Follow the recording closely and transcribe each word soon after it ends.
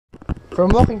From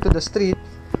walking to the street,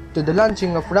 to the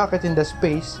launching of rocket in the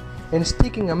space, and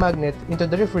sticking a magnet into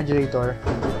the refrigerator,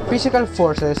 physical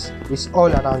forces is all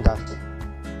around us.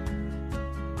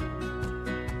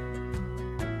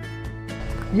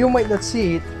 You might not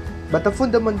see it, but the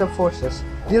fundamental forces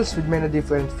deals with many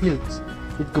different fields.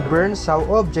 It governs how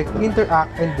objects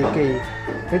interact and decay.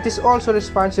 It is also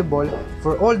responsible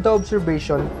for all the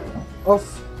observation of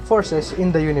forces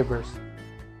in the universe.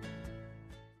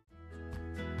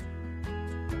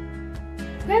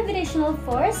 Gravitational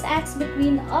force acts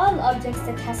between all objects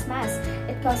that has mass.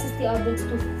 It causes the orbits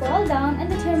to fall down and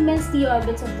determines the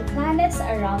orbits of the planets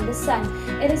around the Sun.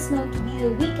 It is known to be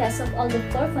the weakest of all the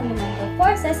four fundamental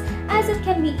forces as it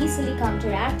can be easily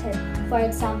counteracted. For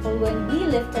example, when we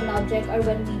lift an object or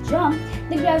when we jump,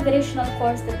 the gravitational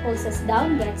force that pulls us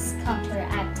down gets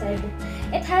counteracted.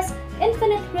 It has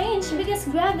infinite range because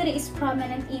gravity is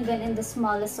prominent even in the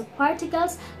smallest of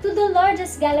particles to the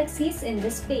largest galaxies in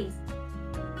the space.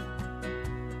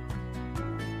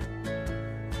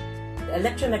 The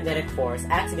electromagnetic force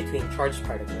acts between charged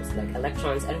particles like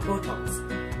electrons and protons.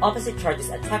 Opposite charges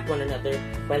attract one another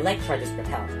while like charges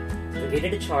repel. The greater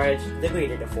the charge, the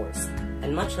greater the force.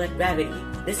 And much like gravity,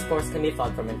 this force can be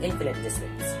felt from an infinite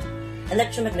distance.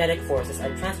 Electromagnetic forces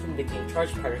are transferred between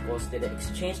charged particles through the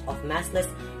exchange of massless,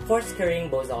 force-carrying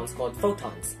bosons called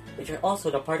photons, which are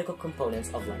also the particle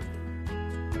components of light.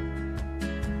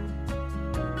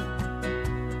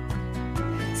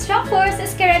 Strong force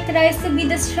is characterized to be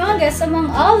the strongest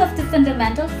among all of the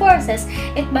fundamental forces.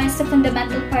 It binds the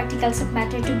fundamental particles of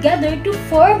matter together to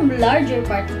form larger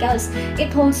particles.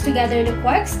 It holds together the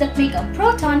quarks that make up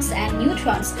protons and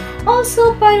neutrons.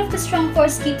 Also, part of the strong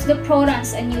force keeps the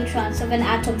protons and neutrons of an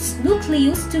atom's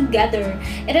nucleus together.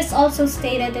 It is also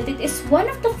stated that it is one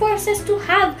of the forces to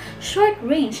have short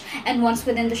range, and once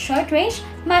within the short range,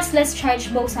 massless charged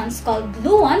bosons called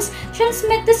gluons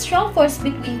transmit the strong force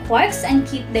between quarks and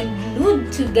keep them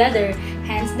glued together,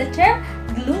 hence the term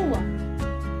gluon.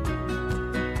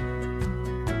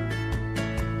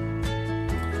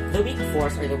 The weak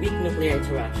force or the weak nuclear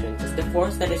interaction is the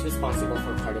force that is responsible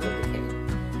for particle decay.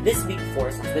 This weak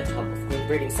force has the job of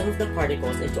converting some of the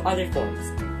particles into other forms,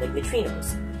 like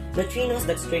neutrinos. Neutrinos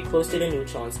that stray close to the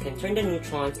neutrons can turn the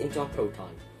neutrons into a proton,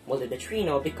 while the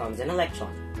neutrino becomes an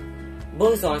electron.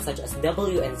 Bosons such as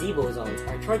W and Z bosons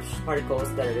are charged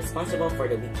particles that are responsible for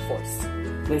the weak force.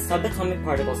 When subatomic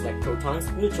particles like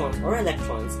protons, neutrons, or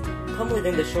electrons come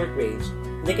within the short range,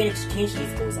 they can exchange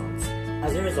these bosons.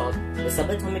 As a result, the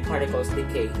subatomic particles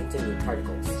decay into new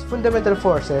particles. Fundamental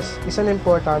forces is an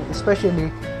important,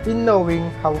 especially in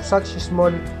knowing how such a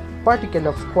small particle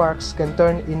of quarks can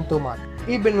turn into matter.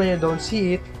 Even when you don't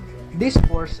see it, these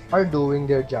forces are doing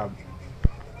their job.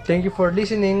 Thank you for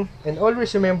listening, and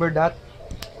always remember that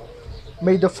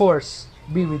may the force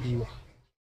be with you.